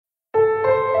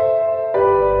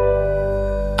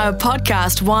A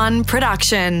Podcast One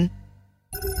production.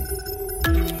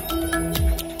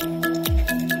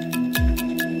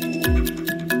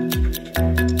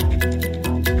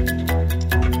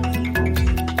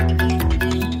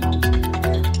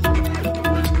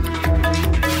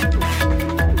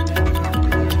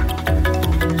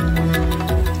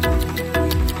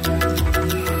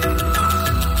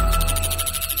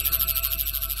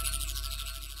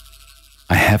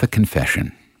 I have a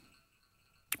confession.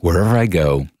 Wherever I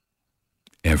go,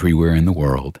 everywhere in the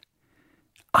world,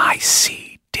 I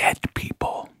see dead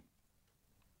people.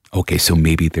 Okay, so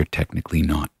maybe they're technically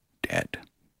not dead,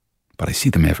 but I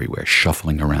see them everywhere,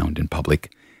 shuffling around in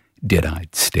public,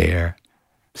 dead-eyed stare,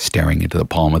 staring into the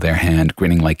palm of their hand,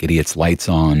 grinning like idiots, lights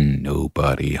on,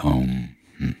 nobody home.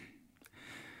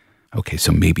 Okay,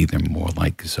 so maybe they're more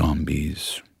like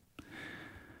zombies.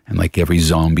 And like every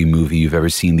zombie movie you've ever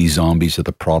seen, these zombies are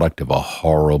the product of a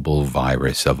horrible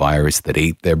virus, a virus that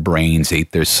ate their brains,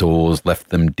 ate their souls, left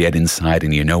them dead inside.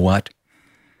 And you know what?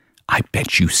 I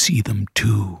bet you see them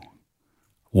too.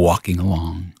 Walking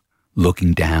along,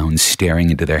 looking down, staring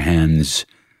into their hands,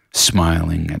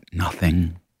 smiling at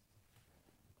nothing.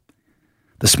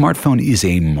 The smartphone is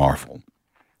a marvel.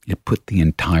 It put the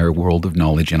entire world of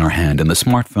knowledge in our hand. And the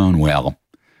smartphone, well,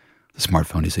 the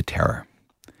smartphone is a terror.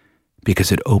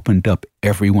 Because it opened up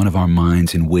every one of our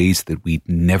minds in ways that we'd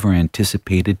never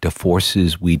anticipated, to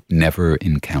forces we'd never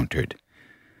encountered.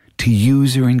 To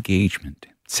user engagement.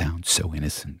 It sounds so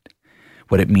innocent.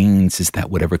 What it means is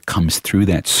that whatever comes through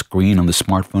that screen on the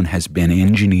smartphone has been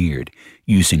engineered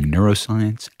using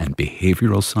neuroscience and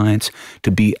behavioral science to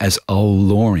be as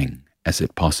alluring as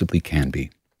it possibly can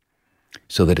be.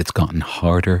 So that it's gotten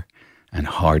harder and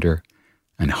harder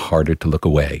and harder to look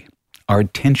away. Our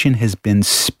attention has been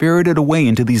spirited away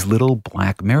into these little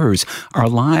black mirrors. Our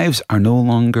lives are no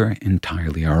longer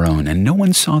entirely our own, and no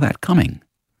one saw that coming.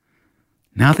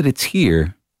 Now that it's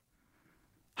here,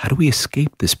 how do we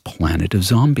escape this planet of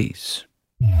zombies?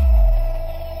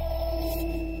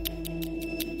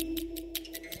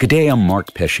 G'day, I'm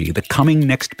Mark Pesce. The coming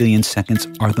next billion seconds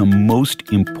are the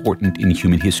most important in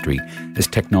human history as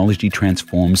technology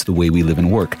transforms the way we live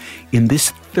and work. In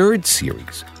this third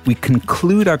series, we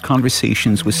conclude our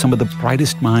conversations with some of the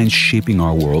brightest minds shaping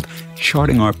our world,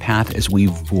 charting our path as we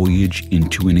voyage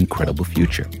into an incredible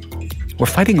future. We're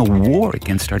fighting a war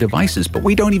against our devices, but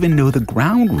we don't even know the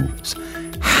ground rules.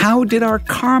 How did our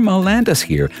karma land us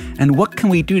here? And what can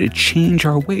we do to change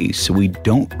our ways so we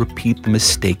don't repeat the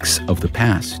mistakes of the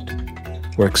past?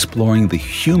 We're exploring the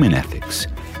human ethics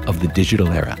of the digital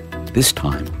era, this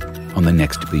time on the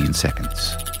next billion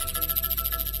seconds.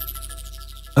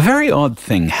 A very odd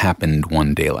thing happened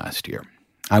one day last year.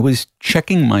 I was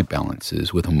checking my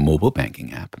balances with a mobile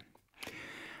banking app.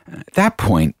 At that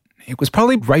point, it was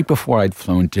probably right before I'd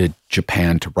flown to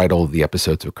Japan to write all of the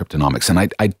episodes of Cryptonomics,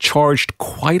 and I'd charged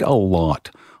quite a lot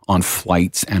on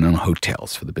flights and on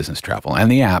hotels for the business travel. And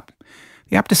the app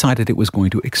decided it was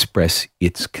going to express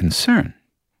its concern.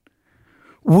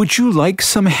 Would you like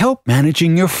some help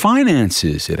managing your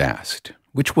finances? It asked,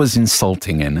 which was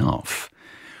insulting enough.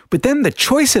 But then the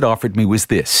choice it offered me was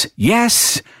this: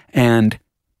 yes, and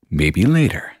maybe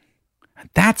later.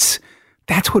 That's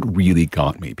what really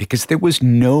got me, because there was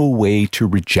no way to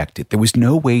reject it. There was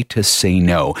no way to say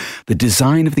no. The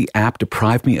design of the app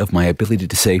deprived me of my ability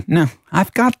to say, no,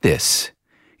 I've got this.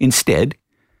 Instead,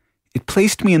 it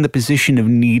placed me in the position of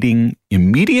needing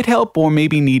immediate help or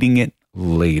maybe needing it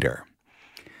later.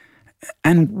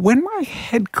 And when my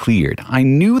head cleared, I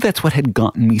knew that's what had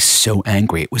gotten me so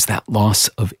angry. It was that loss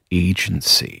of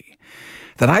agency.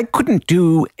 That I couldn't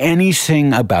do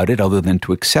anything about it other than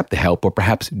to accept the help or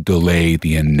perhaps delay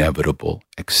the inevitable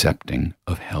accepting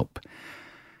of help.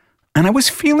 And I was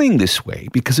feeling this way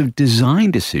because of design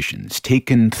decisions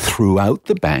taken throughout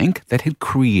the bank that had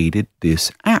created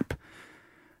this app.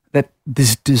 That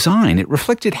this design, it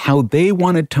reflected how they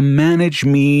wanted to manage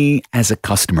me as a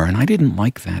customer, and I didn't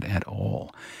like that at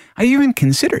all. I even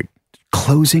considered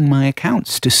closing my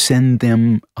accounts to send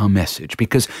them a message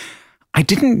because I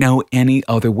didn't know any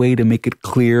other way to make it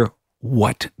clear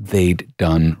what they'd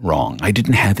done wrong. I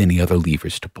didn't have any other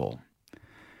levers to pull.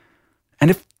 And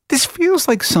if this feels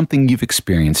like something you've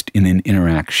experienced in an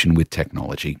interaction with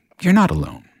technology, you're not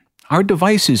alone. Our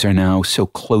devices are now so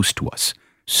close to us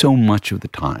so much of the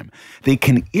time. They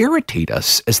can irritate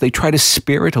us as they try to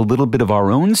spirit a little bit of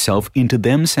our own self into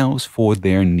themselves for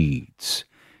their needs.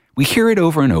 We hear it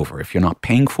over and over. If you're not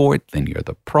paying for it, then you're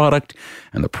the product.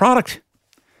 And the product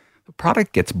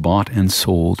gets bought and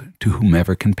sold to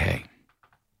whomever can pay.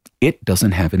 It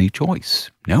doesn't have any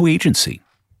choice, no agency.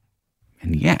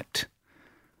 And yet,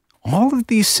 all of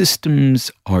these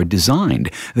systems are designed.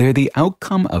 They're the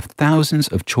outcome of thousands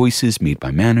of choices made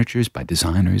by managers, by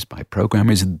designers, by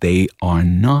programmers. They are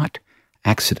not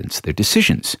accidents. They're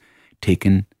decisions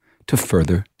taken to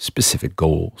further specific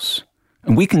goals.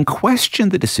 And we can question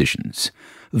the decisions,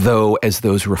 though as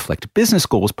those reflect business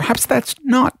goals, perhaps that's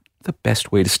not the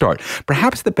best way to start.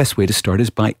 Perhaps the best way to start is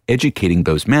by educating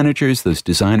those managers, those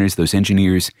designers, those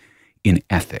engineers in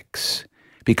ethics.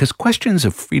 Because questions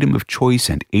of freedom of choice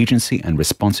and agency and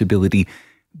responsibility,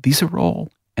 these are all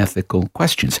ethical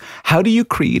questions. How do you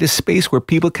create a space where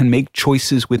people can make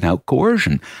choices without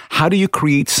coercion? How do you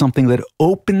create something that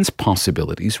opens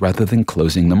possibilities rather than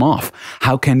closing them off?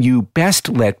 How can you best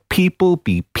let people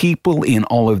be people in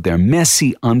all of their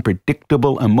messy,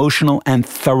 unpredictable, emotional, and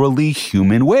thoroughly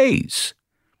human ways?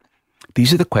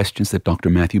 These are the questions that Dr.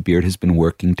 Matthew Beard has been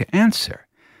working to answer.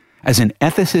 As an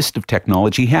ethicist of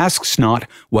technology, he asks not,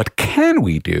 what can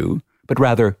we do, but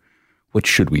rather, what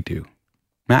should we do?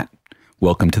 Matt,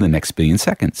 welcome to the next Billion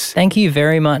Seconds. Thank you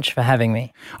very much for having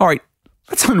me. All right,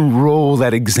 let's unroll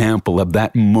that example of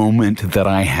that moment that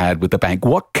I had with the bank.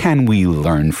 What can we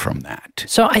learn from that?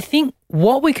 So I think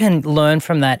what we can learn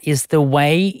from that is the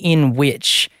way in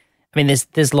which,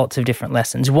 there's lots of different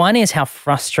lessons. One is how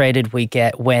frustrated we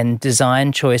get when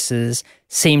design choices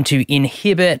seem to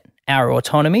inhibit our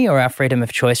autonomy or our freedom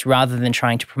of choice rather than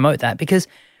trying to promote that. Because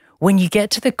when you get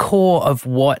to the core of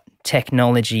what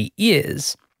technology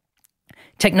is,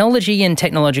 technology and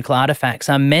technological artifacts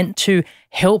are meant to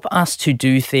help us to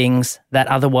do things that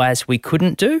otherwise we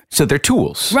couldn't do. So they're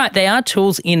tools. Right, they are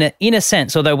tools in a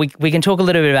sense, although we can talk a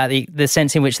little bit about the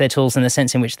sense in which they're tools and the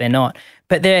sense in which they're not.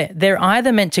 But they're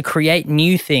either meant to create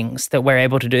new things that we're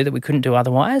able to do that we couldn't do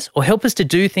otherwise, or help us to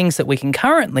do things that we can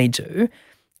currently do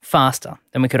faster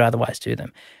than we could otherwise do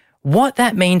them. What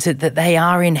that means is that they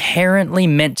are inherently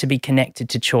meant to be connected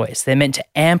to choice. They're meant to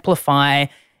amplify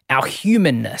our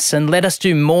humanness and let us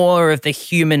do more of the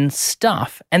human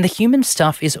stuff. And the human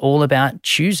stuff is all about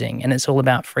choosing and it's all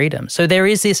about freedom. So there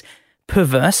is this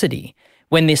perversity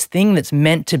when this thing that's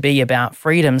meant to be about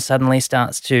freedom suddenly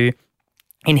starts to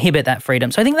inhibit that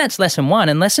freedom. So I think that's lesson one.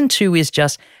 And lesson two is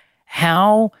just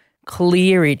how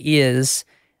clear it is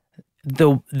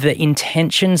the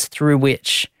intentions through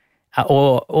which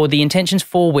or the intentions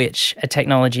for which a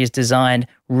technology is designed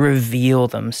reveal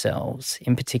themselves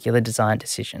in particular design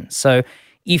decisions. So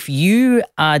if you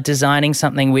are designing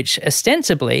something which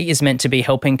ostensibly is meant to be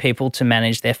helping people to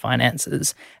manage their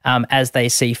finances as they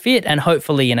see fit and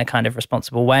hopefully in a kind of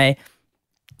responsible way,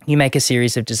 you make a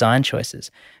series of design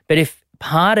choices. But if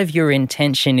part of your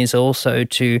intention is also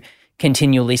to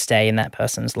continually stay in that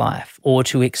person's life or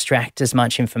to extract as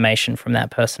much information from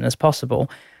that person as possible,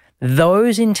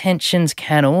 those intentions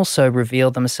can also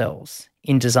reveal themselves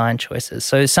in design choices.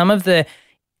 So some of the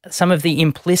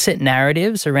implicit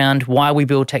narratives around why we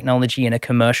build technology in a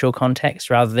commercial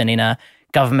context rather than in a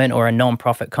government or a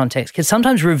non-profit context can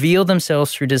sometimes reveal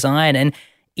themselves through design. And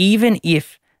even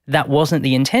if that wasn't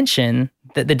the intention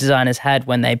that the designers had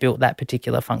when they built that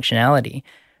particular functionality,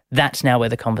 that's now where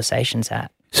the conversation's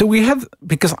at. So we have,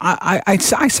 because I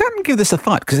sat and gave this a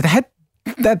thought, because it had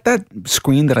that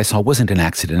screen that I saw wasn't an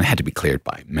accident. It had to be cleared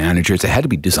by managers. It had to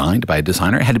be designed by a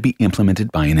designer. It had to be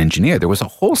implemented by an engineer. There was a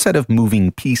whole set of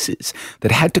moving pieces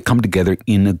that had to come together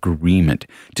in agreement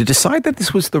to decide that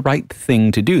this was the right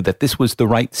thing to do, that this was the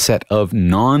right set of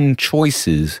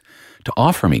non-choices to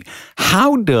offer me.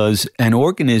 How does an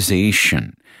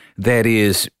organization that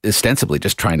is ostensibly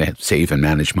just trying to save and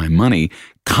manage my money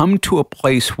come to a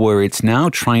place where it's now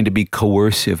trying to be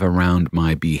coercive around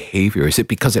my behavior? Is it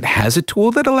because it has a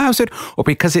tool that allows it, or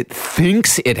because it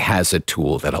thinks it has a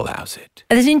tool that allows it?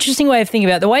 There's an interesting way of thinking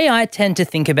about it. The way I tend to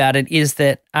think about it is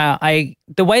that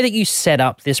the way that you set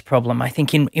up this problem, I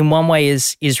think in one way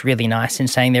is really nice in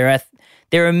saying there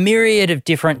are a myriad of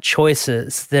different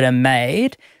choices that are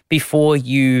made before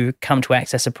you come to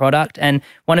access a product. And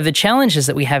one of the challenges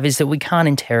that we have is that we can't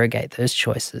interrogate those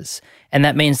choices. And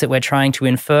that means that we're trying to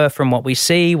infer from what we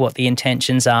see, what the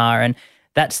intentions are. And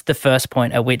that's the first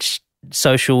point at which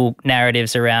social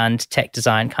narratives around tech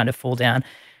design kind of fall down.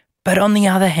 But on the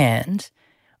other hand,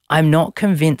 I'm not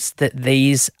convinced that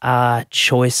these are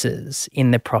choices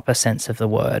in the proper sense of the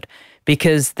word,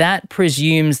 because that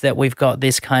presumes that we've got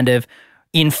this kind of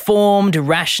informed,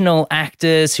 rational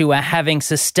actors who are having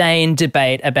sustained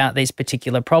debate about these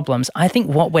particular problems. I think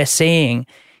what we're seeing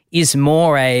is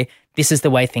more this is the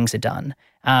way things are done.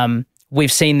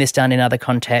 We've seen this done in other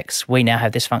contexts. We now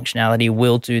have this functionality.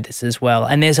 We'll do this as well.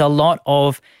 And there's a lot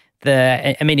of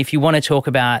if you want to talk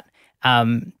about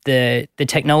the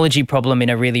technology problem in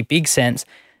a really big sense,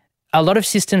 a lot of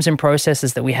systems and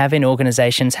processes that we have in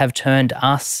organizations have turned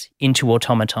us into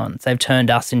automatons. They've turned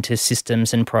us into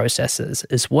systems and processes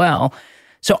as well.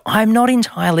 So I'm not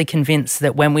entirely convinced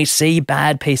that when we see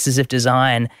bad pieces of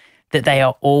design, that they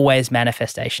are always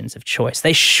manifestations of choice.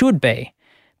 They should be,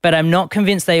 but I'm not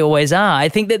convinced they always are. I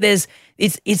think that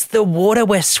it's the water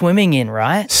we're swimming in,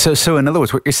 right? So in other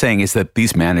words, what you're saying is that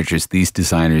these managers, these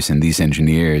designers, and these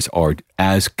engineers are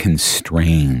as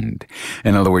constrained.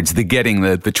 In other words, they're getting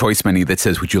the choice menu that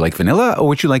says, would you like vanilla or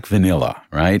would you like vanilla,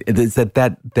 right? It's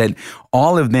that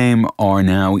all of them are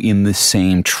now in the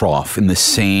same trough, in the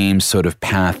same sort of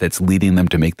path that's leading them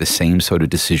to make the same sort of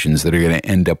decisions that are going to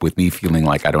end up with me feeling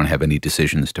like I don't have any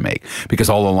decisions to make. Because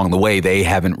all along the way, they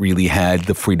haven't really had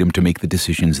the freedom to make the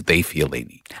decisions they feel they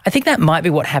need. I think that might be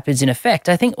what happens in effect.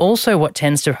 I think also what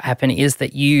tends to happen is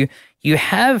that you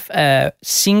have a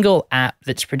single app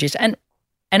that's produced, and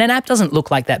an app doesn't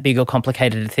look like that big or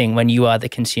complicated a thing when you are the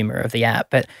consumer of the app,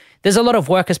 but there's a lot of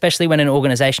work, especially when an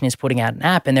organization is putting out an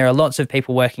app, and there are lots of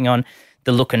people working on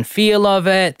the look and feel of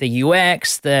it, the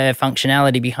UX, the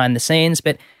functionality behind the scenes,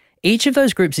 but each of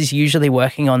those groups is usually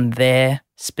working on their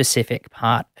specific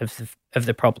part of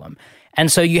the problem.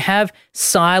 And so you have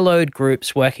siloed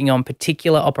groups working on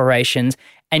particular operations,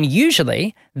 and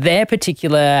usually their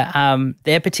particular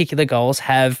goals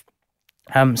have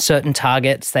certain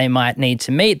targets they might need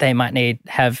to meet. They might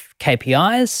have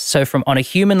KPIs. So on a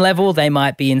human level, they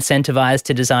might be incentivized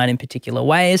to design in particular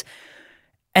ways.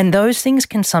 And those things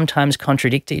can sometimes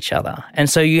contradict each other. And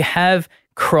so you have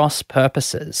cross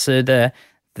purposes. So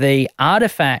the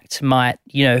artifact might,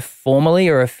 formally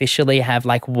or officially have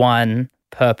like one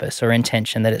purpose or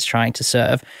intention that it's trying to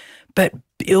serve. But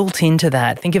built into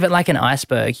that, think of it like an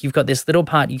iceberg. You've got this little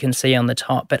part you can see on the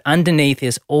top, but underneath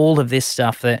is all of this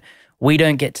stuff that we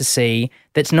don't get to see,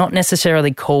 that's not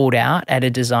necessarily called out at a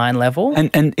design level.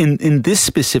 And in this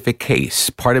specific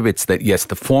case, part of it's that, yes,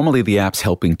 formally the app's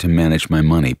helping to manage my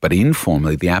money, but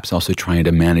informally the app's also trying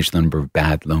to manage the number of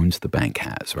bad loans the bank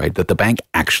has, right? That the bank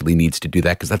actually needs to do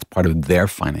that because that's part of their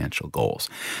financial goals.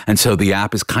 And so the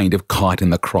app is kind of caught in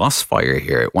the crossfire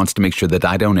here. It wants to make sure that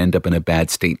I don't end up in a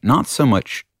bad state, not so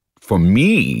much for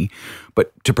me,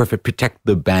 but to protect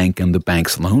the bank and the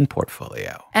bank's loan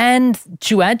portfolio. And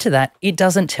to add to that, it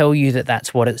doesn't tell you that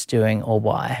that's what it's doing or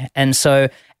why. And so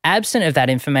absent of that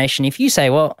information, if you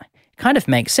say, well, it kind of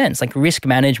makes sense, like risk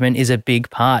management is a big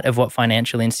part of what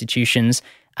financial institutions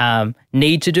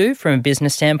need to do from a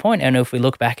business standpoint. And if we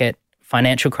look back at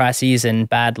financial crises and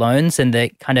bad loans and the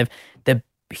kind of the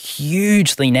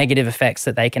hugely negative effects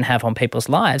that they can have on people's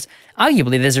lives,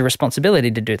 arguably there's a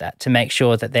responsibility to do that, to make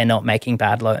sure that they're not making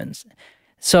bad loans.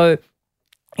 So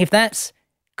if that's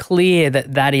clear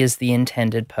that that is the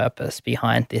intended purpose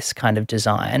behind this kind of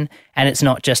design, and it's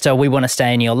not just, we want to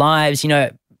stay in your lives,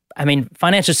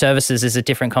 financial services is a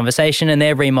different conversation, and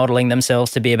they're remodeling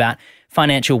themselves to be about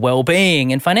financial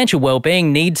well-being, and financial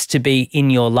well-being needs to be in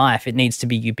your life. It needs to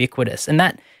be ubiquitous, and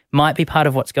that might be part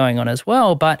of what's going on as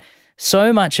well. But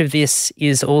so much of this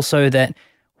is also that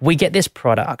we get this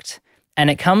product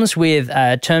and it comes with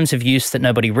terms of use that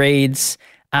nobody reads.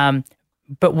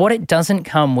 But what it doesn't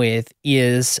come with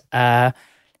is, the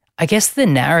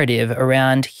narrative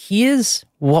around here's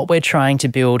what we're trying to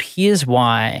build, here's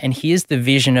why, and here's the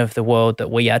vision of the world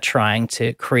that we are trying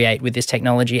to create with this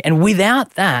technology. And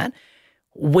without that,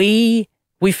 we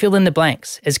fill in the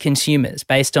blanks as consumers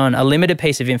based on a limited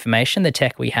piece of information, the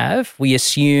tech we have. We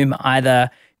assume either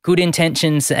good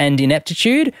intentions and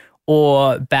ineptitude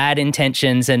or bad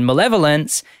intentions and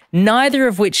malevolence, neither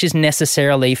of which is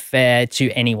necessarily fair to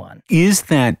anyone. Is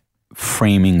that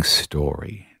framing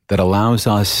story that allows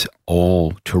us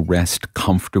all to rest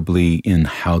comfortably in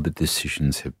how the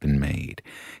decisions have been made,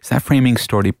 is that framing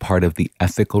story part of the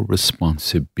ethical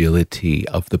responsibility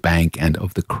of the bank and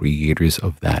of the creators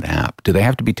of that app? Do they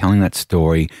have to be telling that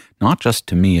story not just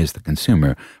to me as the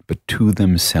consumer, but to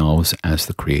themselves as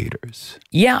the creators?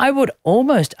 Yeah, I would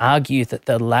almost argue that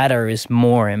the latter is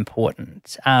more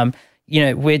important.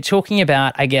 We're talking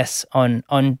about, I guess,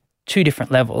 on two different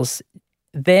levels.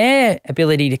 Their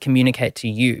ability to communicate to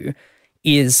you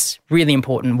is really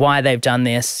important. Why they've done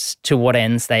this, to what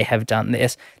ends they have done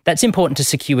this. That's important to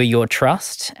secure your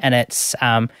trust, and it's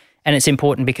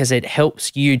important because it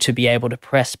helps you to be able to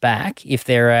press back if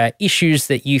there are issues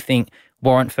that you think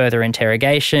warrant further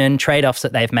interrogation, trade-offs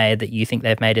that they've made that you think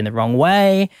they've made in the wrong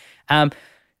way.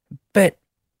 But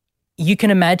you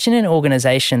can imagine an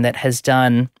organization that has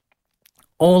done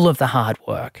all of the hard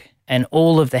work and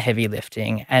all of the heavy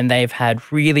lifting, and they've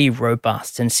had really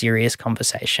robust and serious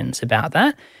conversations about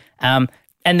that. And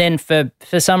then for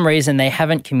some reason, they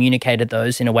haven't communicated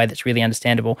those in a way that's really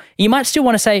understandable. You might still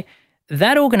want to say,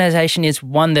 that organization is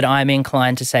one that I'm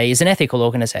inclined to say is an ethical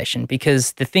organization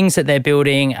because the things that they're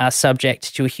building are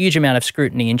subject to a huge amount of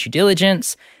scrutiny and due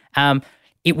diligence.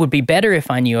 It would be better if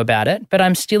I knew about it, but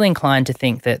I'm still inclined to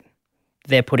think that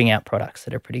they're putting out products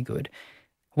that are pretty good.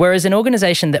 Whereas an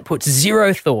organization that puts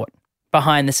zero thought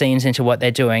behind the scenes into what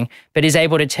they're doing, but is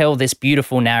able to tell this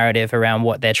beautiful narrative around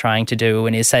what they're trying to do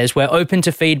and says we're open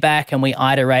to feedback and we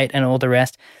iterate and all the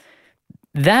rest,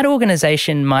 that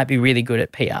organization might be really good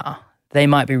at PR. They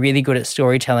might be really good at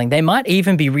storytelling. They might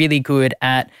even be really good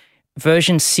at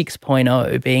version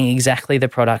 6.0 being exactly the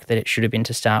product that it should have been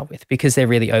to start with because they're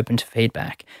really open to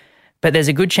feedback. But there's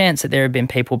a good chance that there have been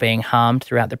people being harmed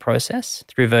throughout the process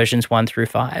through versions 1 through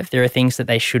 5. There are things that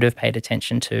they should have paid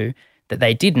attention to that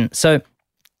they didn't. So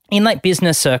in like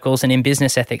business circles and in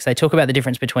business ethics, they talk about the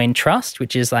difference between trust,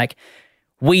 which is like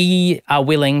we are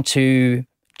willing to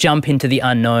jump into the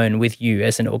unknown with you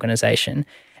as an organization.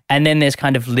 And then there's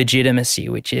kind of legitimacy,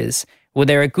 which is, well,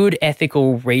 there are good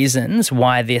ethical reasons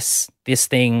why this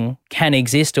thing can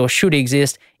exist or should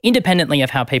exist independently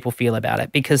of how people feel about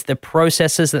it, because the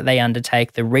processes that they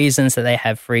undertake, the reasons that they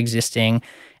have for existing,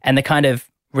 and the kind of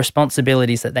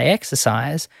responsibilities that they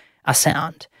exercise are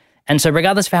sound. And so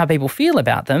regardless of how people feel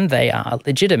about them, they are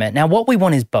legitimate. Now, what we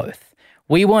want is both.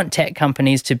 We want tech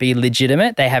companies to be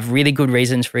legitimate. They have really good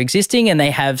reasons for existing and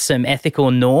they have some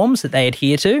ethical norms that they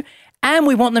adhere to. And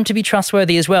we want them to be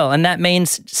trustworthy as well. And that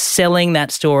means selling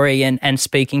that story and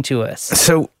speaking to us.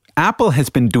 So Apple has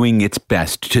been doing its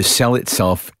best to sell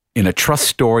itself in a trust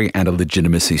story and a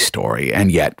legitimacy story.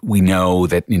 And yet we know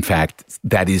that, in fact,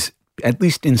 that is, at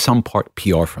least in some part,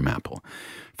 PR from Apple.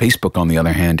 Facebook, on the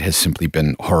other hand, has simply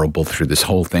been horrible through this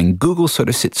whole thing. Google sort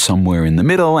of sits somewhere in the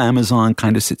middle. Amazon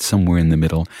kind of sits somewhere in the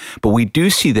middle. But we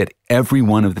do see that every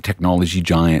one of the technology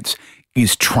giants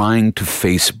is trying to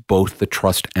face both the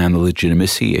trust and the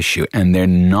legitimacy issue, and they're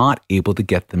not able to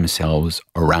get themselves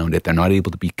around it. They're not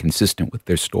able to be consistent with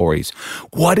their stories.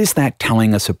 What is that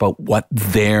telling us about what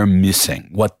they're missing,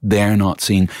 what they're not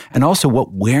seeing, and also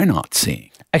what we're not seeing?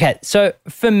 Okay, so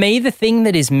for me, the thing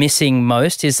that is missing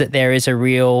most is that there is a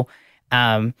real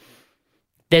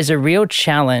there's a real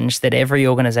challenge that every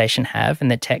organization have, and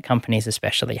that tech companies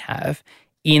especially have,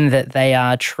 in that they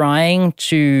are trying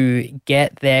to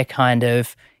get their kind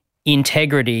of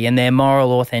integrity and their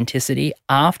moral authenticity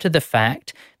after the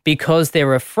fact because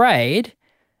they're afraid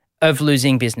of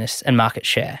losing business and market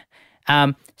share.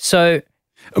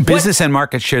 Business and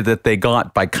market share that they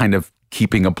got by kind of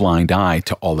keeping a blind eye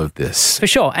to all of this. For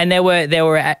sure. And there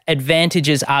were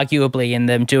advantages arguably in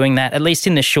them doing that, at least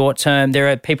in the short term.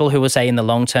 There are people who will say in the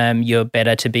long term, you're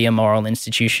better to be a moral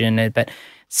institution, but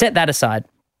set that aside.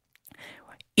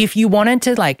 If you wanted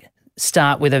to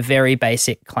start with a very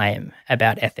basic claim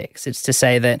about ethics, it's to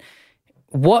say that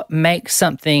what makes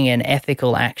something an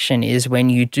ethical action is when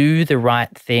you do the right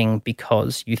thing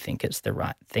because you think it's the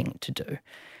right thing to do.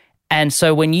 And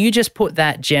so when you just put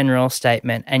that general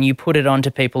statement and you put it onto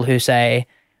people who say,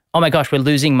 oh my gosh, we're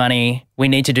losing money, we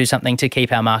need to do something to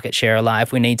keep our market share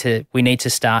alive, we need to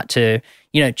start to,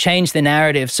 change the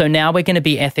narrative. So now we're going to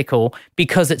be ethical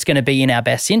because it's going to be in our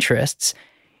best interests.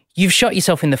 You've shot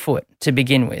yourself in the foot to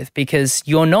begin with, because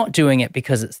you're not doing it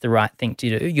because it's the right thing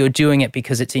to do. You're doing it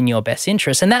because it's in your best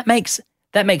interest. And that makes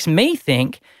me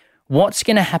think, what's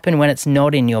going to happen when it's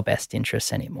not in your best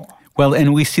interests anymore? Well,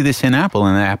 and we see this in Apple,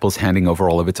 and Apple's handing over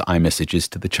all of its iMessages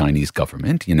to the Chinese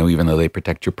government. Even though they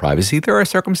protect your privacy, there are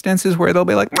circumstances where they'll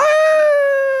be like,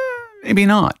 maybe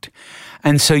not.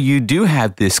 And so you do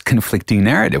have this conflicting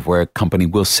narrative where a company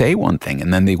will say one thing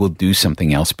and then they will do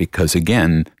something else because,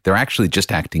 again, they're actually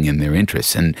just acting in their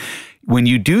interests. And when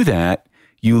you do that,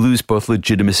 you lose both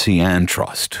legitimacy and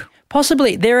trust.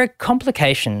 Possibly. There are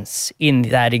complications in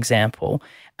that example.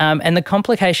 And the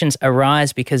complications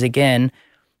arise because, again,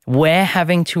 we're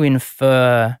having to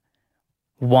infer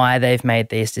why they've made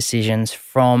these decisions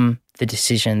from the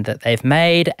decision that they've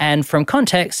made and from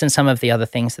context and some of the other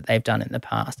things that they've done in the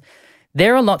past.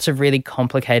 There are lots of really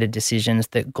complicated decisions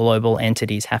that global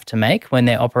entities have to make when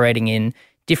they're operating in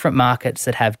different markets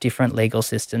that have different legal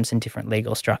systems and different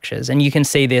legal structures. And you can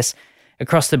see this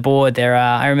across the board.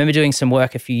 I remember doing some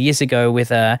work a few years ago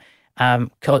with a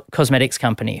cosmetics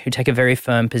company who take a very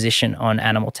firm position on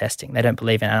animal testing. They don't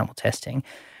believe in animal testing.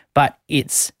 But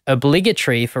it's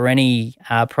obligatory for any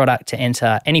foreign product to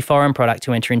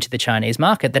enter into the Chinese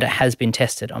market that it has been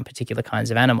tested on particular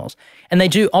kinds of animals. And they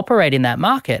do operate in that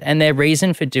market. And their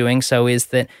reason for doing so is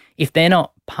that if they're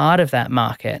not part of that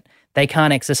market, they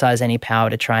can't exercise any power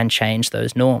to try and change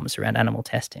those norms around animal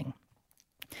testing.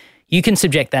 You can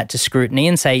subject that to scrutiny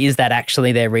and say, is that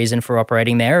actually their reason for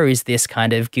operating there, or is this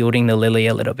kind of gilding the lily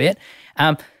a little bit?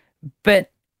 But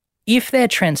if they're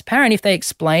transparent, if they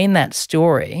explain that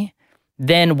story,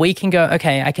 then we can go,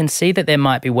 okay, I can see that there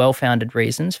might be well-founded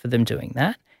reasons for them doing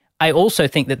that. I also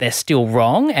think that they're still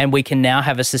wrong, and we can now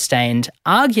have a sustained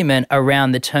argument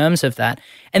around the terms of that.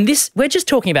 And this, we're just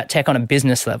talking about tech on a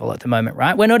business level at the moment,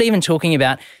 right? We're not even talking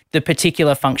about the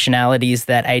particular functionalities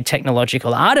that a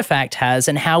technological artifact has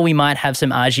and how we might have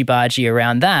some argy-bargy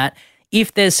around that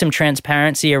if there's some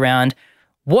transparency around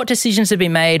what decisions have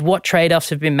been made, what trade-offs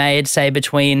have been made, say,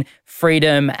 between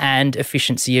freedom and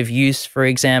efficiency of use, for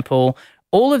example.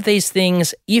 All of these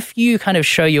things, if you kind of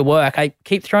show your work, I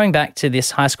keep throwing back to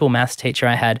this high school maths teacher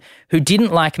I had who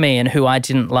didn't like me and who I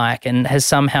didn't like and has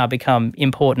somehow become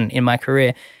important in my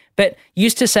career, but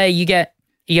used to say you get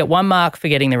 1 mark for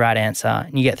getting the right answer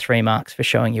and you get 3 marks for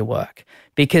showing your work.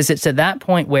 Because it's at that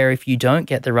point where if you don't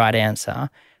get the right answer,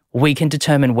 we can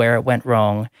determine where it went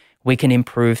wrong, we can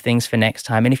improve things for next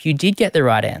time. And if you did get the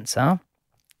right answer,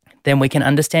 then we can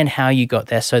understand how you got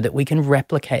there so that we can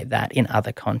replicate that in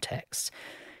other contexts.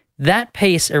 That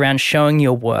piece around showing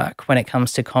your work when it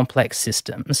comes to complex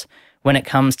systems, when it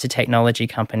comes to technology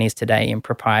companies today in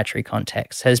proprietary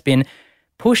contexts, has been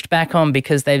pushed back on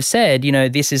because they've said,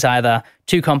 this is either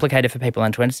too complicated for people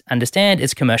to understand,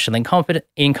 it's commercial in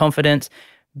confidence.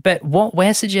 But what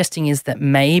we're suggesting is that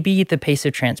maybe the piece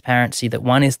of transparency that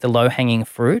 1 is the low-hanging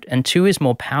fruit and 2 is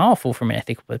more powerful from an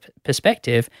ethical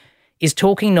perspective is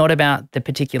talking not about the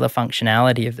particular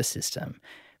functionality of the system,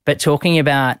 but talking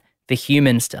about the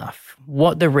human stuff,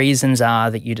 what the reasons are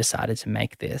that you decided to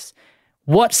make this,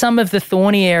 what some of the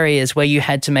thorny areas where you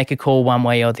had to make a call one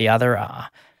way or the other are.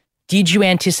 Did you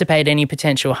anticipate any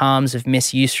potential harms of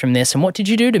misuse from this, and what did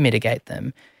you do to mitigate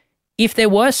them? If there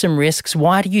were some risks,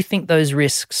 why do you think those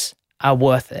risks are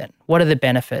worth it? What are the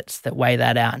benefits that weigh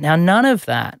that out? Now, none of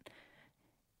that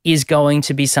is going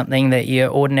to be something that your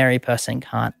ordinary person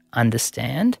can't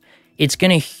understand. It's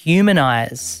going to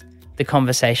humanize the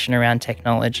conversation around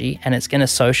technology, and it's going to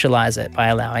socialize it by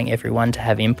allowing everyone to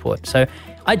have input. So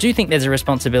I do think there's a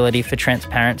responsibility for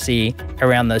transparency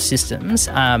around those systems,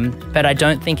 but I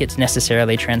don't think it's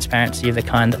necessarily transparency of the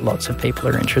kind that lots of people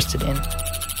are interested in.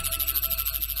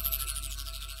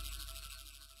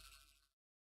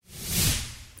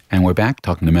 And we're back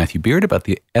talking to Matthew Beard about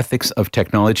the ethics of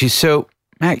technology. So,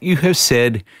 Matt, you have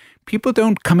said people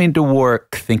don't come into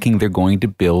work thinking they're going to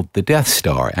build the Death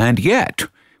Star. And yet,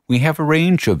 we have a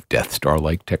range of Death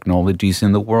Star-like technologies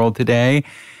in the world today.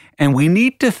 And we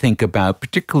need to think about,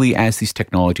 particularly as these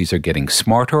technologies are getting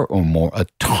smarter or more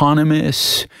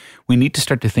autonomous, we need to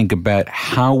start to think about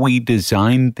how we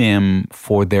design them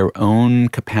for their own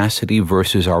capacity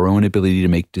versus our own ability to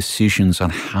make decisions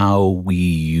on how we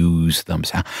use them.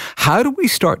 So how do we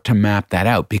start to map that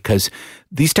out? Because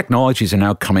these technologies are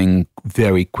now coming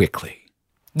very quickly.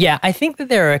 Yeah, I think that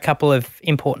there are a couple of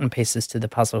important pieces to the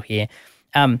puzzle here.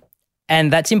 And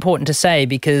that's important to say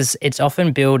because it's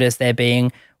often billed as there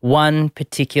being one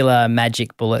particular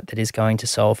magic bullet that is going to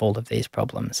solve all of these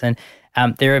problems. And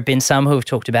there have been some who have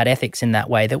talked about ethics in that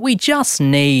way, that we just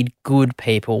need good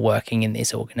people working in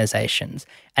these organizations,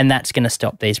 and that's going to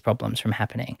stop these problems from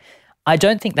happening. I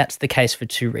don't think that's the case for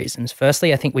 2 reasons.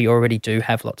 Firstly, I think we already do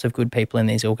have lots of good people in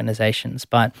these organizations,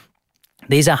 but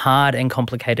these are hard and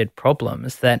complicated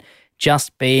problems that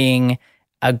just being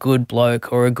a good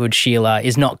bloke or a good Sheila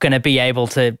is not going to be able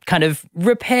to kind of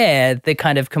repair the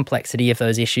kind of complexity of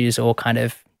those issues or kind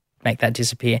of make that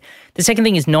disappear. The second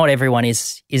thing is not everyone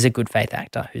is a good faith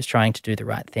actor who's trying to do the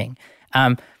right thing.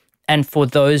 And for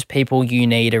those people, you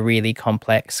need a really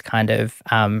complex kind of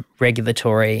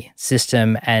regulatory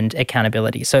system and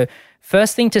accountability. So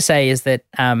first thing to say is that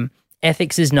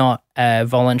ethics is not a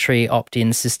voluntary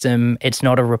opt-in system. It's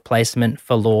not a replacement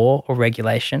for law or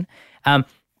regulation.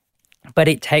 But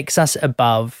it takes us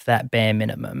above that bare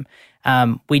minimum.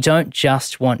 We don't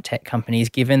just want tech companies,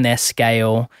 given their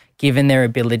scale, given their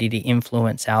ability to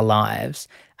influence our lives,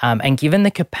 and given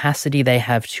the capacity they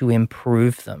have to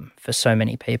improve them for so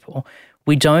many people,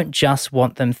 we don't just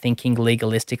want them thinking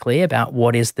legalistically about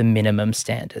what is the minimum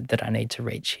standard that I need to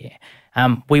reach here.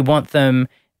 We want them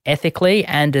ethically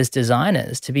and as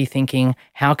designers to be thinking,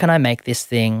 how can I make this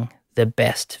thing the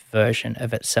best version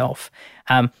of itself?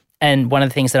 And one of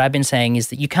the things that I've been saying is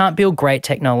that you can't build great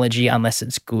technology unless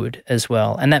it's good as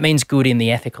well. And that means good in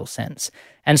the ethical sense.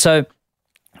 And so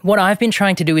what I've been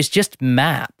trying to do is just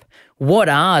map what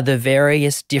are the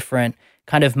various different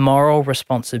kind of moral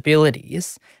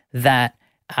responsibilities that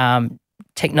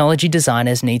technology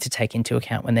designers need to take into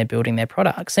account when they're building their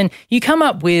products. And you come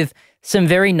up with some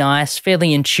very nice,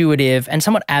 fairly intuitive and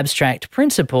somewhat abstract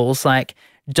principles like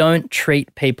don't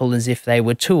treat people as if they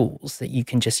were tools that you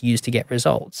can just use to get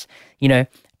results.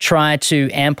 try to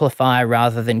amplify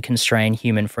rather than constrain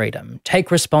human freedom. Take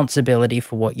responsibility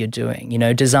for what you're doing,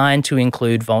 designed to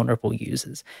include vulnerable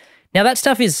users. Now, that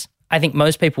stuff is, I think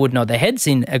most people would nod their heads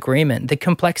in agreement. The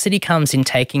complexity comes in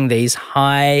taking these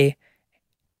high-minded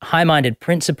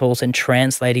principles and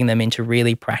translating them into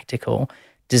really practical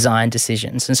design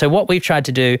decisions. And so what we've tried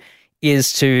to do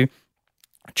is to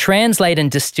translate and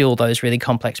distill those really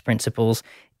complex principles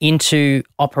into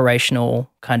operational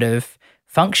kind of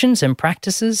functions and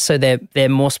practices, so they're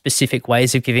more specific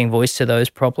ways of giving voice to those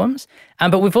problems.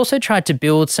 But we've also tried to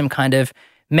build some kind of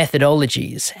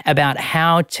methodologies about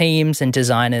how teams and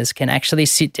designers can actually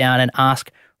sit down and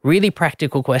ask really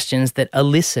practical questions that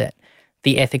elicit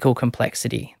the ethical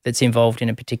complexity that's involved in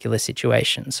a particular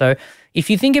situation. So if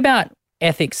you think about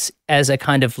ethics as a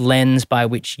kind of lens by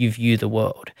which you view the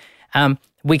world,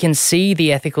 we can see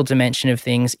the ethical dimension of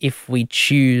things if we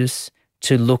choose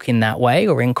to look in that way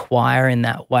or inquire in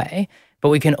that way, but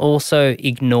we can also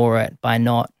ignore it by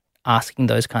not asking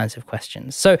those kinds of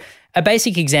questions. So a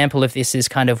basic example of this is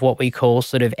kind of what we call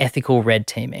sort of ethical red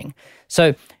teaming.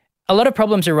 So a lot of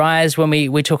problems arise when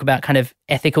we talk about kind of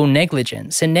ethical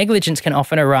negligence, and negligence can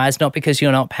often arise not because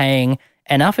you're not paying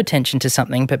enough attention to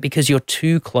something, but because you're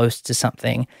too close to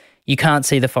something. You can't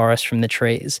see the forest from the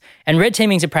trees. And red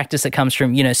teaming is a practice that comes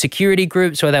from, security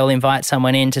groups where they'll invite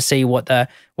someone in to see what the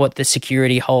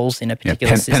security holes in a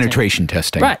particular system. Penetration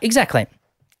testing. Right, exactly.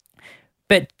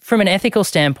 But from an ethical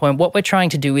standpoint, what we're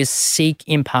trying to do is seek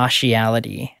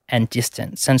impartiality and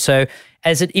distance. And so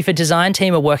if a design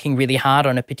team are working really hard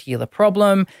on a particular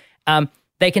problem,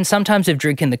 they can sometimes have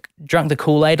drunk the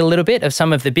Kool-Aid a little bit of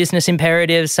some of the business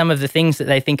imperatives, some of the things that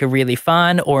they think are really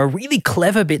fun or are really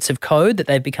clever bits of code that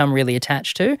they've become really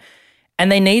attached to.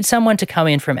 And they need someone to come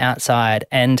in from outside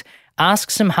and ask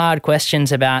some hard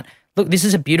questions about, look, this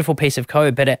is a beautiful piece of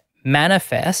code, but it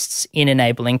manifests in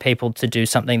enabling people to do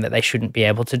something that they shouldn't be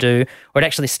able to do, or it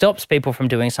actually stops people from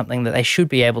doing something that they should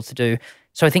be able to do.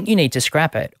 So I think you need to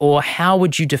scrap it. Or how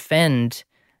would you defend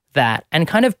that and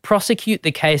kind of prosecute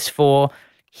the case for,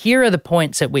 here are the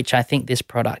points at which I think this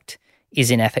product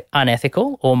is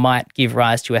unethical or might give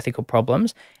rise to ethical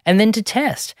problems, and then to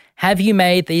test, have you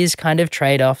made these kind of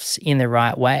trade-offs in the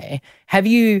right way? Have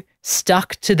you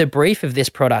stuck to the brief of this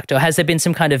product, or has there been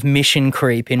some kind of mission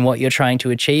creep in what you're trying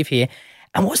to achieve here?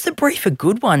 And was the brief a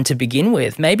good one to begin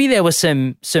with? Maybe there were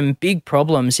some big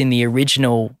problems in the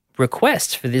original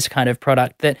request for this kind of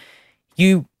product that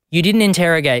you didn't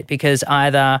interrogate because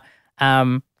either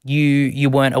you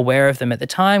weren't aware of them at the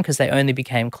time because they only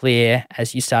became clear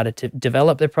as you started to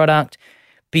develop the product,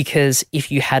 because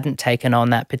if you hadn't taken on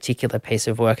that particular piece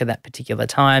of work at that particular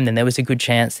time, then there was a good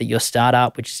chance that your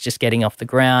startup, which is just getting off the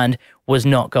ground, was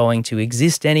not going to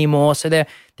exist anymore. So there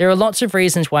are lots of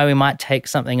reasons why we might take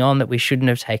something on that we shouldn't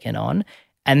have taken on.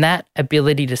 And that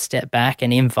ability to step back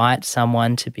and invite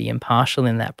someone to be impartial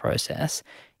in that process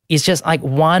is just like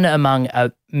one among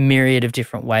a myriad of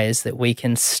different ways that we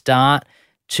can start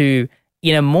to,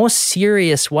 in a more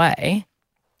serious way,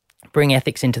 bring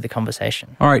ethics into the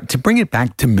conversation. All right, to bring it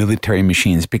back to military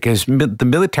machines, because the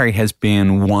military has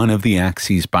been one of the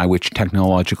axes by which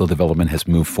technological development has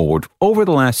moved forward over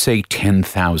the last, say,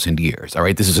 10,000 years. All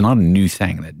right, this is not a new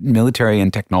thing. That military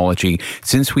and technology,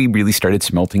 since we really started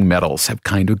smelting metals, have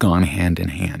kind of gone hand in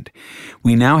hand.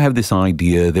 We now have this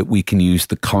idea that we can use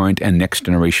the current and next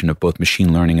generation of both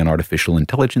machine learning and artificial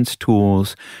intelligence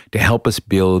tools to help us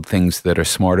build things that are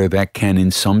smarter, that can,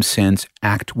 in some sense,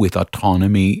 act with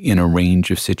autonomy in a range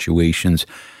of situations.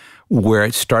 We're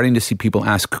starting to see people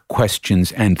ask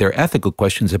questions, and they're ethical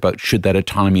questions about, should that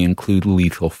autonomy include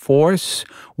lethal force?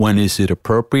 When is it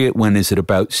appropriate? When is it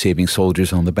about saving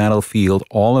soldiers on the battlefield?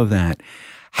 All of that.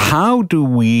 How do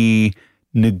we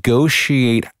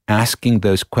negotiate asking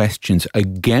those questions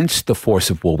against the force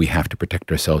of, well, we have to protect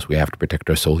ourselves, we have to protect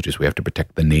our soldiers, we have to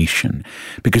protect the nation?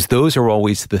 Because those are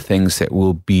always the things that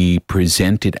will be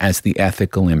presented as the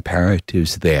ethical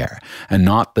imperatives there, and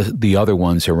not the other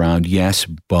ones around, yes,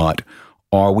 but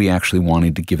are we actually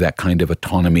wanting to give that kind of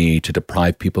autonomy to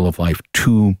deprive people of life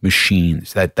to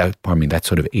machines, that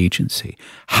sort of agency?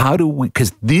 How do we,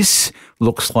 because this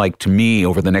looks like to me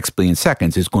over the next billion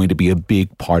seconds is going to be a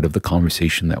big part of the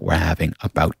conversation that we're having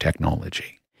about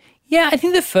technology. Yeah, I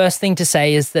think the first thing to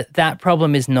say is that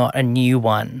problem is not a new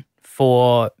one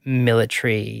for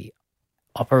military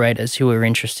operators who are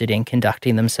interested in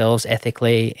conducting themselves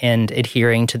ethically and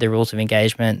adhering to the rules of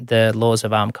engagement, the laws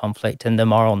of armed conflict, and the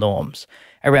moral norms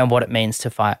around what it means to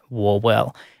fight war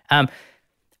well.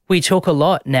 We talk a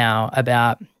lot now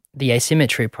about the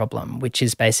asymmetry problem, which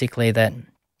is basically that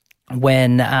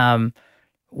when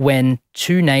when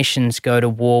two nations go to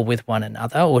war with one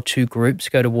another, or two groups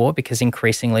go to war, because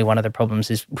increasingly one of the problems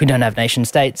is we don't have nation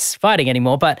states fighting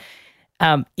anymore, but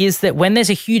is that when there's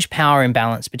a huge power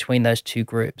imbalance between those two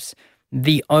groups,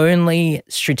 the only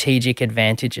strategic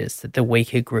advantages that the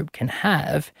weaker group can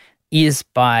have is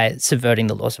by subverting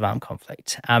the laws of armed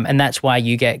conflict. And that's why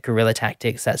you get guerrilla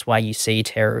tactics. That's why you see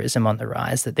terrorism on the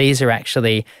rise, that these are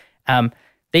actually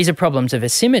these are problems of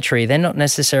asymmetry. They're not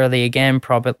necessarily, again,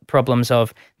 problems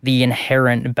of the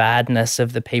inherent badness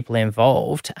of the people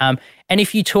involved. And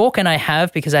if you talk, and I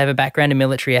have, because I have a background in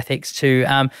military ethics,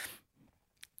 to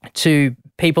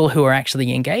people who are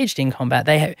actually engaged in combat,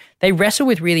 they wrestle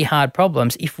with really hard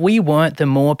problems. If we weren't the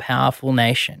more powerful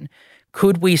nation,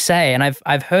 could we say, and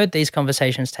I've heard these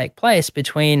conversations take place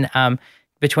between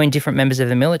different members of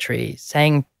the military,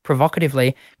 saying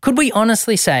provocatively, could we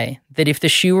honestly say that if the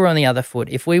shoe were on the other foot,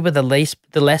 if we were the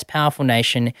less powerful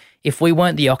nation, if we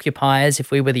weren't the occupiers, if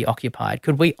we were the occupied,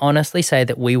 could we honestly say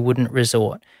that we wouldn't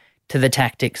resort to the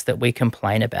tactics that we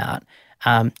complain about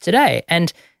today?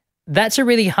 And that's a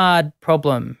really hard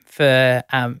problem for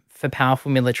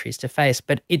powerful militaries to face,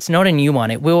 but it's not a new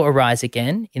one. It will arise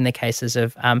again in the cases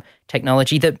of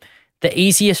technology. The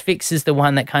easiest fix is the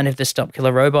one that kind of the Stop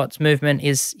Killer Robots movement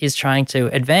is trying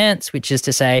to advance, which is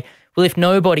to say, well, if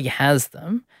nobody has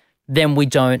them, then we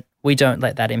don't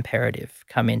let that imperative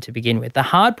come in to begin with. The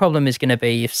hard problem is going to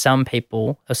be if some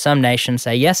people or some nations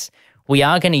say, yes, we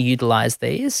are going to utilize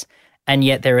these, and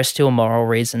yet there are still moral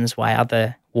reasons why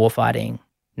other warfighting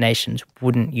nations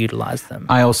wouldn't utilize them.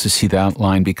 I also see that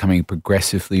line becoming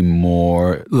progressively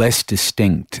less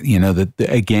distinct.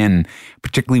 Again,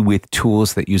 particularly with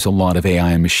tools that use a lot of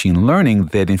AI and machine learning,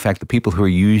 that in fact the people who are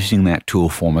using that tool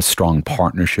form a strong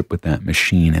partnership with that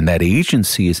machine, and that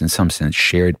agency is in some sense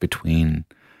shared between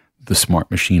the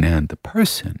smart machine and the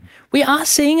person. We are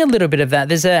seeing a little bit of that.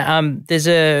 There's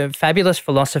a fabulous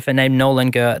philosopher named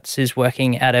Nolan Gertz who's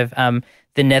working out of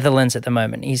the Netherlands at the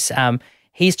moment.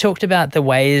 He's talked about the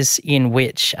ways in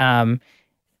which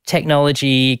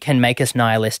technology can make us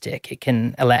nihilistic. It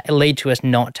can lead to us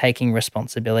not taking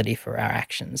responsibility for our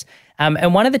actions.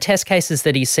 And one of the test cases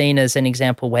that he's seen as an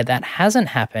example where that hasn't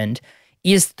happened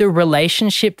is the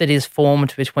relationship that is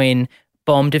formed between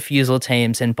bomb defusal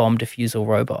teams and bomb defusal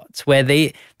robots, where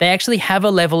they actually have a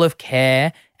level of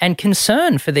care and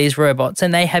concern for these robots,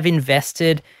 and they have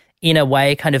invested in a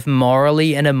way kind of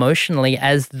morally and emotionally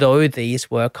as though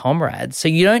these were comrades. So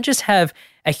you don't just have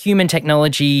a human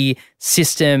technology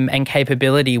system and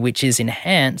capability which is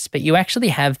enhanced, but you actually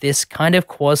have this kind of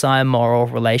quasi-moral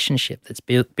relationship that's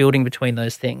building between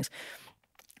those things.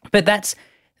 But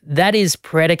that is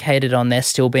predicated on there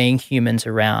still being humans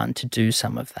around to do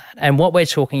some of that. And what we're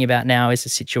talking about now is a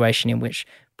situation in which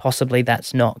possibly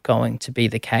that's not going to be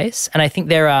the case. And I think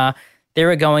there are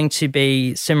going to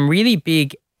be some really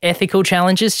big ethical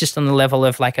challenges just on the level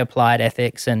of like applied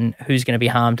ethics and who's going to be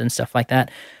harmed and stuff like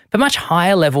that, but much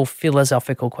higher level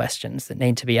philosophical questions that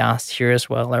need to be asked here as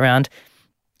well around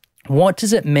what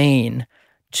does it mean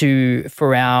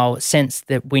for our sense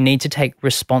that we need to take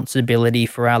responsibility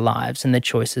for our lives and the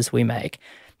choices we make,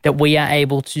 that we are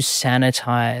able to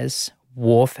sanitize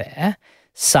warfare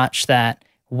such that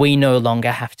we no longer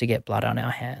have to get blood on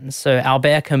our hands. So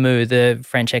Albert Camus, the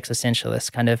French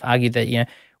existentialist, kind of argued that,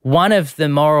 one of the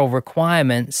moral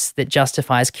requirements that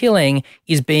justifies killing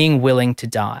is being willing to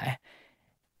die.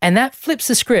 And that flips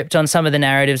the script on some of the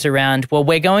narratives around, well,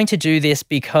 we're going to do this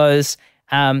because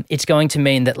it's going to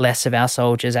mean that less of our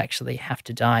soldiers actually have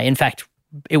to die. In fact,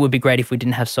 it would be great if we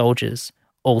didn't have soldiers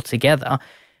altogether.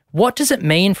 What does it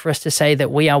mean for us to say that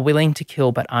we are willing to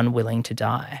kill but unwilling to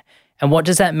die? And what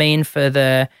does that mean for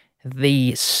the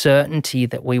certainty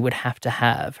that we would have to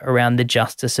have around the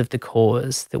justice of the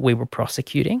cause that we were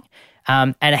prosecuting?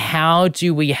 And how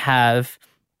do we have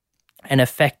an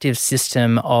effective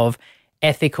system of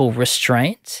ethical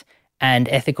restraint and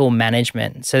ethical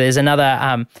management? So there's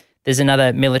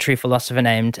another military philosopher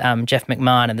named Jeff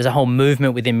McMahon, and there's a whole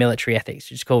movement within military ethics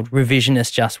which is called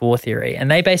revisionist just war theory. And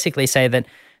they basically say that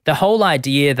the whole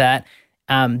idea that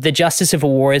the justice of a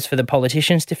war is for the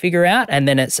politicians to figure out, and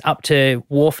then it's up to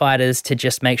warfighters to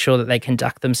just make sure that they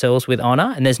conduct themselves with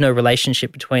honor, and there's no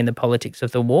relationship between the politics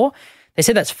of the war. They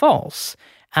say that's false.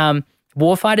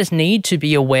 Warfighters need to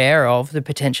be aware of the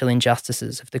potential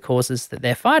injustices of the causes that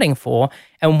they're fighting for.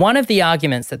 And one of the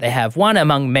arguments that they have, one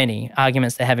among many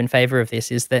arguments they have in favor of this,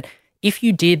 is that if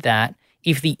you did that,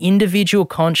 if the individual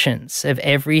conscience of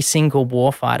every single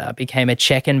warfighter became a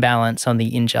check and balance on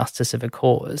the injustice of a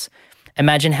cause,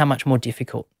 imagine how much more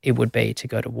difficult it would be to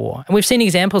go to war. And we've seen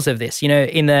examples of this.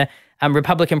 In the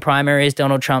Republican primaries,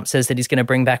 Donald Trump says that he's going to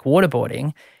bring back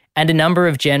waterboarding. And a number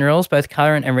of generals, both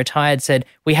current and retired, said,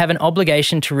 we have an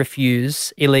obligation to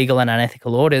refuse illegal and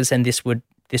unethical orders, and this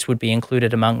would be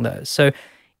included among those. So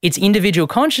it's individual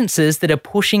consciences that are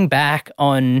pushing back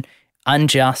on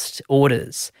unjust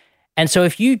orders. And so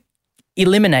if you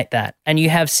eliminate that and you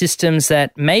have systems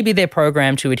that maybe they're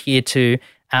programmed to adhere to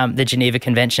the Geneva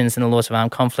Conventions and the laws of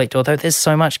armed conflict, although there's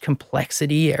so much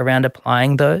complexity around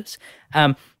applying those,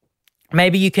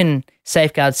 maybe you can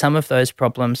safeguard some of those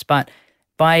problems, but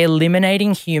by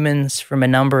eliminating humans from a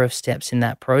number of steps in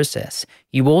that process,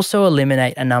 you also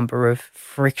eliminate a number of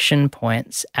friction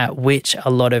points at which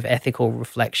a lot of ethical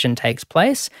reflection takes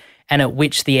place and at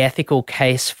which the ethical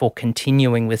case for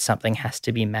continuing with something has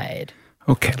to be made.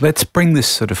 Okay, let's bring this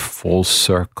sort of full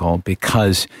circle,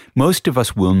 because most of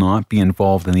us will not be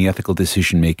involved in the ethical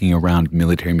decision-making around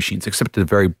military machines, except at a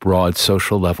very broad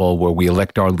social level where we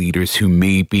elect our leaders who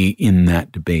may be in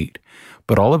that debate.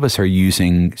 But all of us are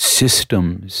using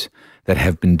systems that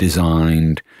have been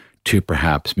designed to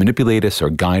perhaps manipulate us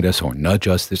or guide us or nudge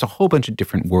us. There's a whole bunch of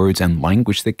different words and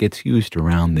language that gets used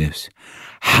around this.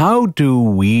 How do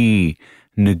we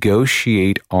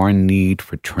negotiate our need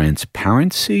for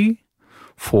transparency,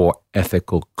 for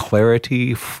ethical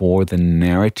clarity, for the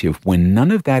narrative, when none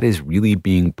of that is really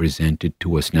being presented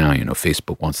to us now? You know,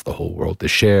 Facebook wants the whole world to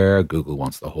share. Google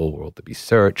wants the whole world to be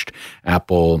searched.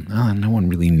 Apple, no one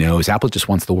really knows. Apple just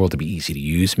wants the world to be easy to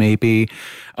use, maybe.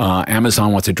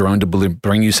 Amazon wants a drone to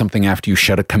bring you something after you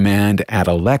shut a command at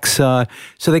Alexa.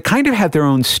 So they kind of have their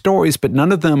own stories, but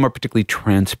none of them are particularly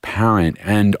transparent.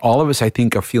 And all of us, I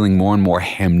think, are feeling more and more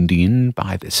hemmed in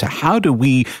by this. So how do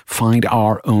we find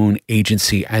our own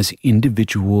agency as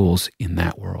individuals in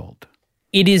that world?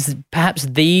 It is perhaps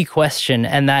the question,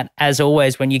 and that, as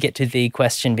always, when you get to the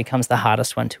question, becomes the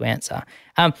hardest one to answer.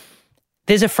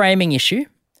 There's a framing issue,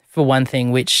 for one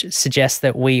thing, which suggests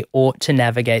that we ought to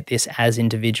navigate this as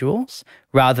individuals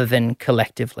rather than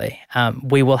collectively.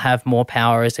 We will have more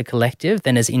power as a collective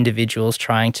than as individuals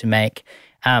trying to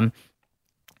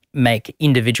make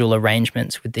individual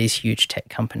arrangements with these huge tech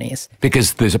companies.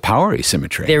 Because there's a power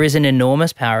asymmetry. There is an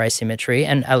enormous power asymmetry,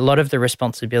 and a lot of the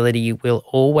responsibility will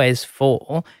always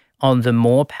fall on the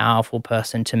more powerful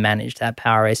person to manage that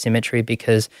power asymmetry,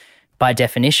 because by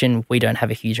definition, we don't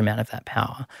have a huge amount of that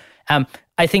power.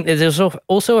 I think that there's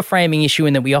also a framing issue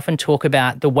in that we often talk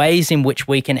about the ways in which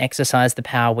we can exercise the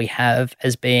power we have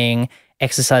as being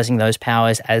exercising those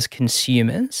powers as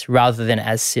consumers rather than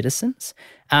as citizens.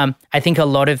 I think a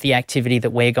lot of the activity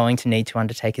that we're going to need to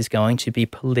undertake is going to be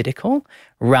political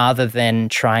rather than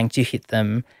trying to hit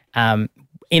them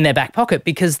in their back pocket,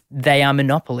 because they are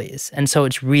monopolies. And so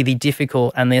it's really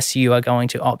difficult unless you are going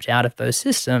to opt out of those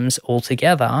systems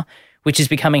altogether, which is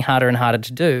becoming harder and harder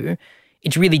to do.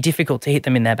 It's really difficult to hit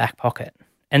them in their back pocket.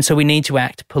 And so we need to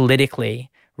act politically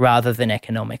rather than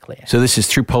economically. So this is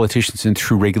through politicians and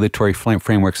through regulatory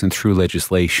frameworks and through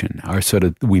legislation.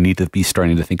 We need to be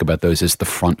starting to think about those as the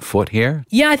front foot here?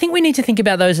 Yeah, I think we need to think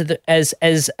about those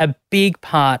as a big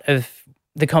part of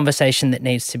the conversation that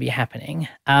needs to be happening.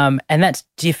 And that's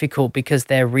difficult because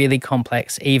they're really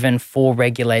complex, even for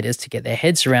regulators to get their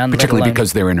heads around. Particularly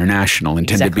because they're international and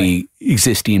tend to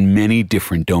exist in many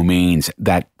different domains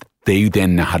that they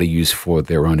then know how to use for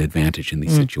their own advantage in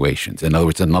these situations. In other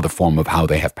words, another form of how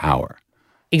they have power.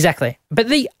 Exactly. But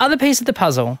the other piece of the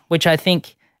puzzle, which I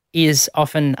think is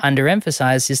often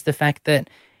underemphasized, is the fact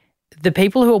that the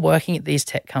people who are working at these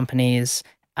tech companies,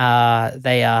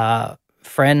 they are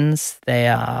friends, they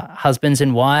are husbands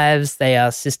and wives, they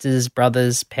are sisters,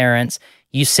 brothers, parents.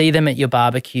 You see them at your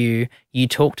barbecue, you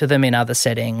talk to them in other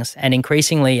settings, and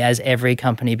increasingly, as every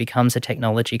company becomes a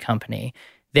technology company,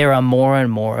 there are more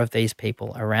and more of these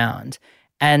people around.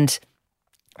 And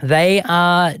they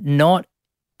are not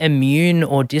immune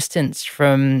or distanced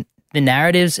from the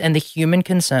narratives and the human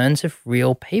concerns of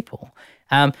real people.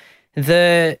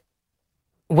 Whenever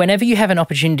you have an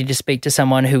opportunity to speak to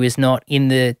someone who is not in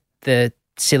the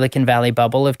Silicon Valley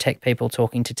bubble of tech people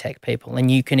talking to tech people,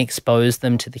 and you can expose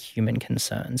them to the human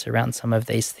concerns around some of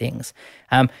these things,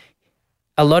 a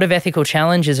lot of ethical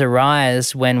challenges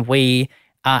arise when we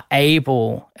are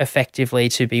able effectively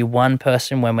to be one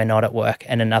person when we're not at work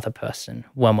and another person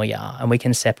when we are, and we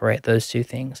can separate those two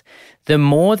things. The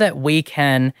more that we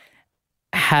can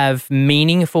have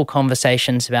meaningful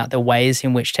conversations about the ways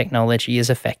in which technology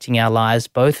is affecting our lives,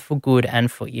 both for good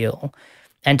and for ill,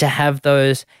 and to have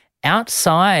those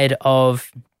outside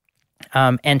of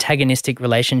antagonistic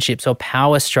relationships or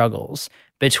power struggles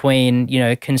between,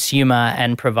 consumer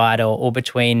and provider, or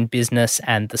between business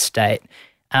and the state.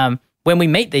 When we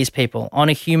meet these people on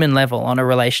a human level, on a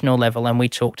relational level, and we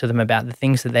talk to them about the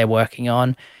things that they're working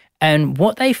on, and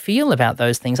what they feel about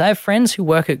those things. I have friends who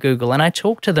work at Google, and I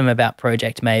talk to them about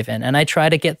Project Maven, and I try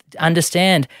to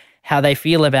understand how they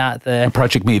feel about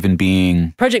Project Maven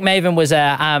being... Project Maven was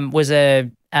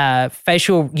a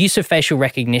use of facial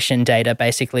recognition data,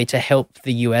 basically, to help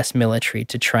the US military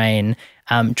to train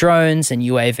drones and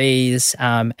UAVs,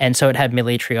 and so it had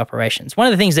military operations. One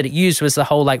of the things that it used was the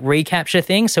whole reCAPTCHA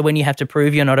thing. So when you have to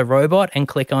prove you're not a robot and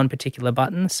click on particular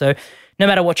buttons. So no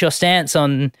matter what your stance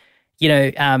on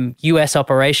US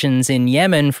operations in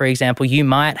Yemen, for example, you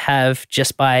might have,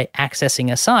 just by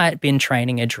accessing a site, been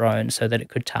training a drone so that it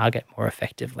could target more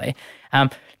effectively.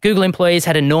 Google employees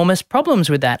had enormous problems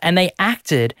with that, and they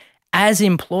acted as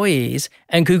employees,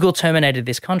 and Google terminated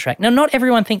this contract. Now, not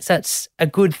everyone thinks that's a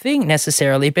good thing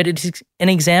necessarily, but it's an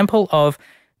example of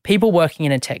people working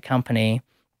in a tech company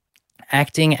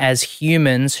acting as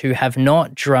humans who have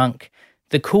not drunk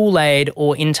the Kool-Aid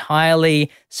or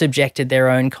entirely subjected their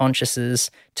own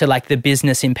consciences to the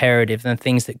business imperative and the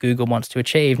things that Google wants to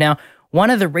achieve. Now, one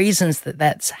of the reasons that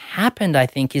that's happened, I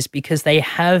think, is because they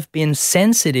have been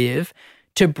sensitive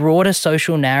to broader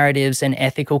social narratives and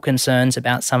ethical concerns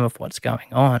about some of what's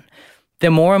going on.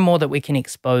 The more and more that we can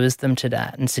expose them to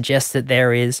that and suggest that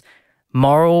there is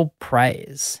moral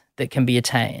praise that can be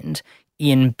attained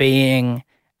in being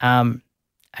a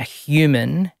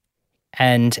human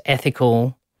and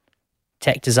ethical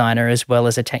tech designer as well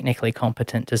as a technically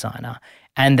competent designer,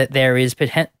 and that there is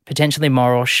potentially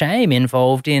moral shame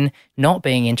involved in not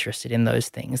being interested in those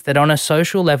things, that on a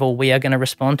social level we are going to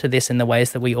respond to this in the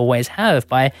ways that we always have,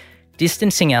 by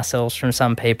distancing ourselves from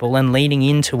some people and leaning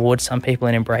in towards some people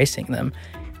and embracing them.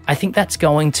 I think that's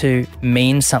going to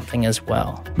mean something as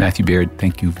well. Matthew Beard,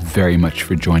 thank you very much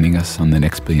for joining us on The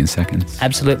Next Billion Seconds.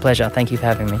 Absolute pleasure. Thank you for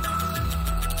having me.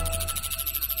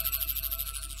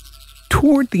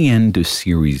 Toward the end of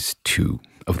Series 2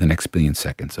 of The Next Billion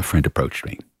Seconds, a friend approached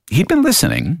me. He'd been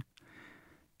listening,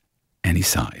 and he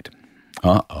sighed.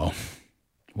 Uh-oh.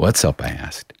 What's up, I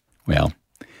asked. Well,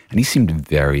 and he seemed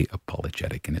very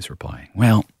apologetic in his reply.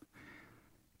 Well,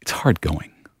 it's hard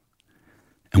going.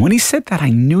 And when he said that, I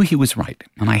knew he was right,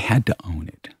 and I had to own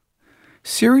it.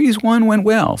 Series 1 went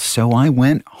well, so I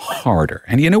went harder.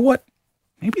 And you know what?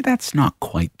 Maybe that's not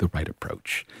quite the right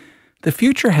approach. The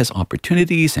future has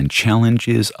opportunities and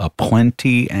challenges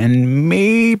aplenty, and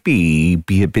maybe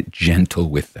be a bit gentle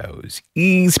with those.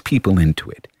 Ease people into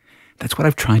it. That's what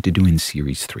I've tried to do in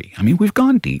Series 3. I mean, we've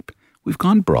gone deep, we've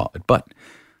gone broad, but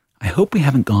I hope we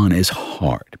haven't gone as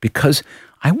hard, because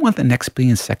I want The Next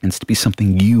Billion Seconds to be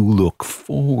something you look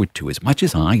forward to as much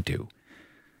as I do.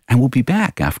 And we'll be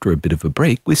back after a bit of a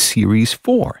break with Series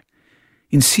 4.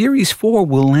 In Series 4,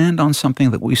 we'll land on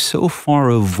something that we've so far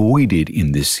avoided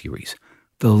in this series,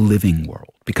 the living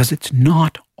world, because it's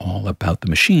not all about the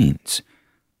machines.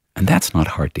 And that's not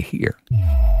hard to hear.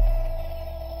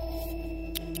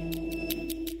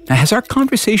 Now, has our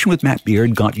conversation with Matt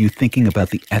Beard got you thinking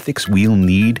about the ethics we'll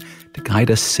need to guide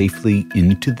us safely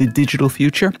into the digital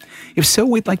future? If so,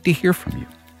 we'd like to hear from you.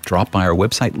 Drop by our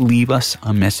website, leave us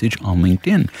a message on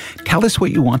LinkedIn. Tell us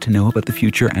what you want to know about the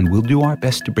future, and we'll do our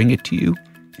best to bring it to you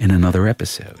in another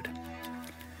episode.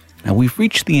 Now, we've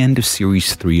reached the end of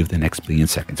Series 3 of The Next Billion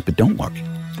Seconds, but don't worry,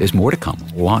 there's more to come,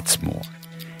 lots more.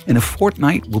 In a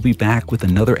fortnight, we'll be back with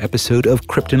another episode of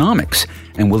Cryptonomics,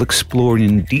 and we'll explore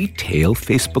in detail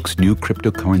Facebook's new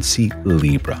cryptocurrency,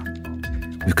 Libra.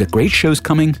 We've got great shows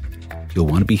coming. You'll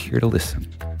want to be here to listen.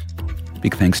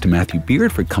 Big thanks to Matthew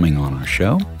Beard for coming on our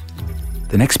show.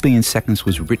 The Next Billion Seconds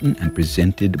was written and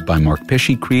presented by Mark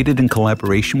Pesce, created in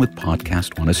collaboration with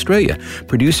Podcast One Australia,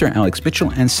 producer Alex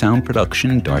Mitchell, and sound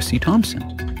production Darcy Thompson.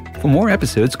 For more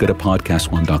episodes, go to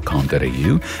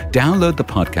podcastone.com.au, download the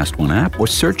Podcast One app, or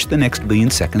search The Next Billion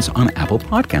Seconds on Apple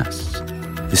Podcasts.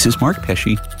 This is Mark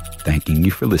Pesce, thanking you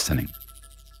for listening.